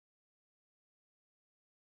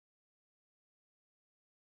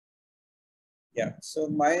Yeah. So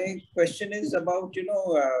my question is about,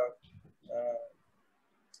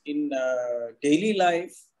 in daily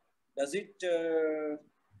life, does it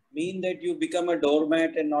mean that you become a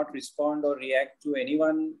doormat and not respond or react to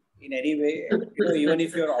anyone in any way, even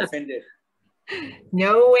if you're offended?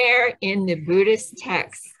 Nowhere in the Buddhist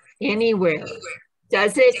text, anywhere,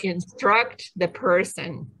 does it instruct the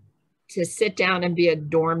person to sit down and be a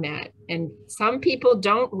doormat. And some people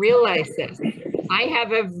don't realize this. I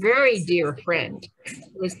have a very dear friend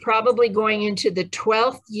who is probably going into the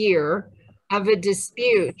 12th year of a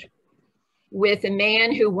dispute with a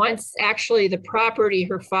man who once actually the property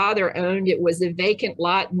her father owned, it was a vacant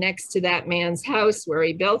lot next to that man's house where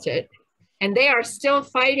he built it. And they are still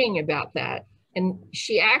fighting about that. And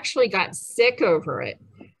she actually got sick over it.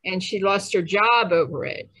 And she lost her job over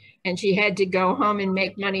it. And she had to go home and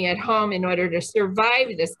make money at home in order to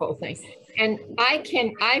survive this whole thing. And I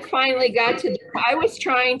finally got to, I was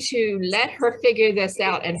trying to let her figure this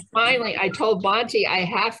out. And finally I told Bonte, I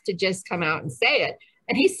have to just come out and say it.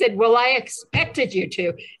 And he said, well, I expected you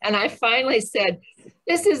to. And I finally said,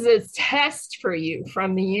 this is a test for you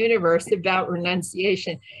from the universe about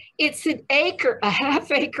renunciation. It's an acre, a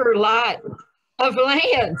half-acre lot of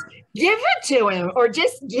land. Give it to him, or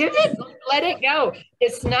just give it, let it go.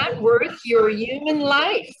 It's not worth your human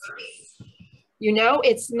life.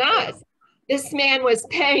 It's not. This man was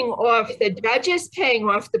paying off the judges, paying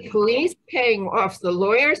off the police, paying off the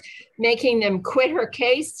lawyers, making them quit her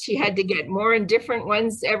case. She had to get more and different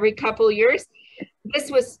ones every couple of years.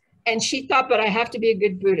 And she thought, but I have to be a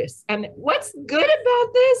good Buddhist. And what's good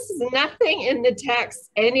about this? Nothing in the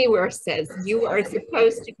text anywhere says you are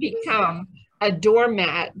supposed to become a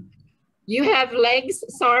doormat. You have legs,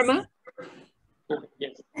 Sarma?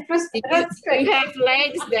 Yes. If you have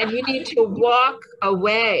legs, then you need to walk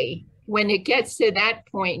away. When it gets to that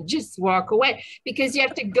point, just walk away, because you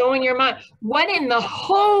have to go in your mind. What in the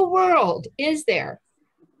whole world is there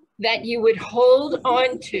that you would hold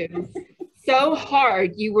on to so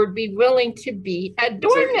hard you would be willing to be a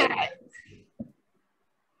doormat?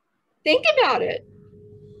 Think about it.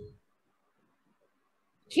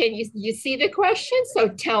 Can you see the question? So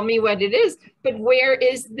tell me what it is. But where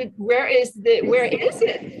is it?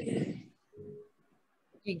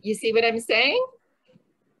 You see what I'm saying?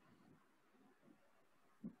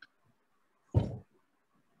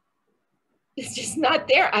 It's just not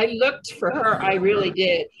there. I looked for her. I really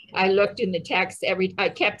did. I looked in the text I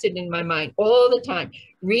kept it in my mind all the time,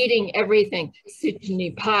 reading everything. Sutta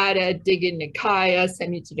Nipada, Digha Nikaya,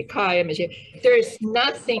 Samyutta Nikaya. There's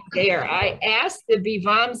nothing there. I asked the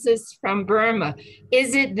Vivamsas from Burma,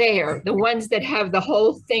 is it there? The ones that have the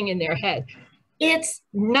whole thing in their head. It's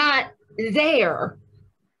not there.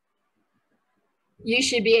 You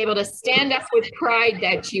should be able to stand up with pride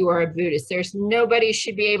that you are a Buddhist. There's nobody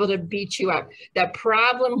should be able to beat you up. The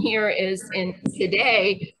problem here is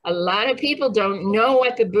today, a lot of people don't know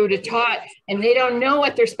what the Buddha taught, and they don't know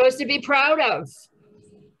what they're supposed to be proud of.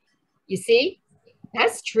 You see,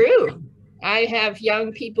 that's true. I have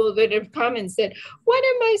young people that have come and said, what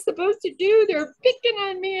am I supposed to do? They're picking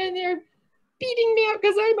on me and they're beating me up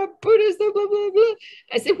because I'm a Buddhist, blah, blah, blah.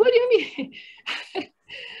 I said, what do you mean?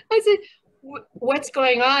 I said, what's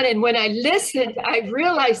going on? And when I listened, I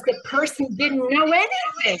realized the person didn't know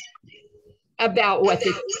anything about what the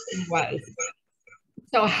teaching was.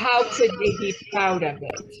 So how could they be proud of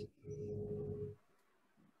it?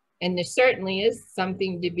 And there certainly is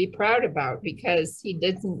something to be proud about, because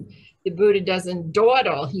the Buddha doesn't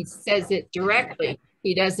dawdle. He says it directly.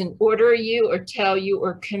 He doesn't order you or tell you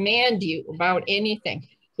or command you about anything.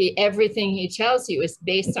 Everything he tells you is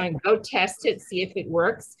based on go test it, see if it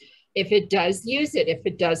works. If it does, use it. If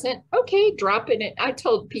it doesn't, okay, drop it in. I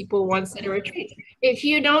told people once at a retreat, if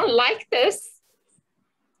you don't like this,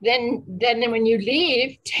 then when you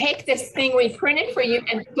leave, take this thing we printed for you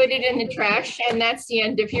and put it in the trash, and that's the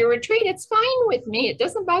end of your retreat. It's fine with me. It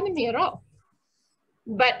doesn't bother me at all.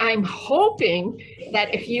 But I'm hoping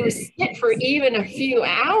that if you sit for even a few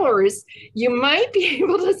hours, you might be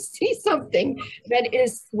able to see something that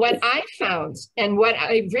is what I found and what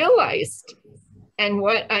I realized and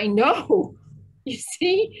what I know, you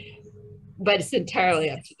see? But it's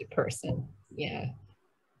entirely up to the person. Yeah.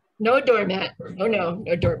 No doormat. No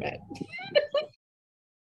doormat.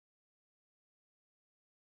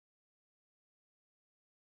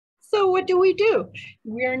 So what do?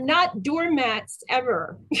 We're not doormats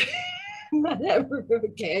ever. Not ever,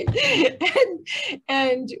 okay.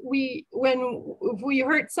 And if we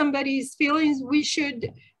hurt somebody's feelings, we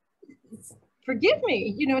should forgive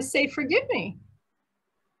me, say forgive me.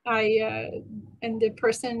 and the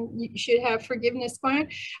person should have forgiveness going on.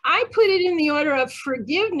 I put it in the order of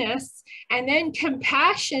forgiveness and then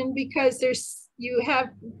compassion, because you have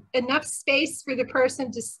enough space for the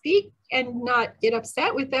person to speak and not get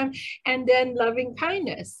upset with them, and then loving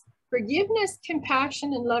kindness. Forgiveness,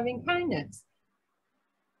 compassion, and loving kindness.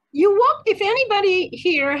 If anybody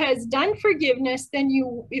here has done forgiveness, then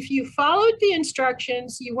if you followed the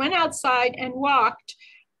instructions, you went outside and walked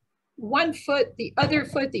one foot, the other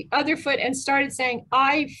foot, the other foot, and started saying,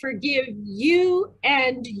 I forgive you,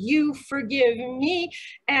 and you forgive me,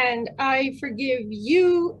 and I forgive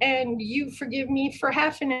you, and you forgive me, for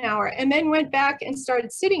half an hour, and then went back and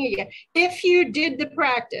started sitting again. If you did the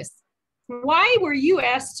practice, why were you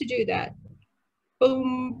asked to do that?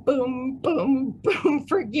 Boom, boom, boom, boom,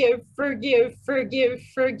 forgive, forgive, forgive,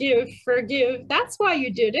 forgive, forgive. That's why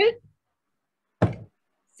you did it.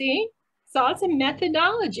 See? So it's a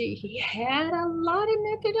methodology. He had a lot of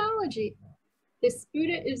methodology. This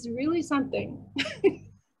Buddha is really something.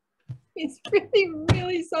 It's really,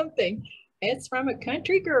 really something. It's from a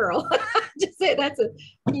country girl. Just say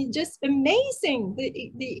just amazing,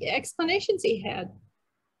 the explanations he had.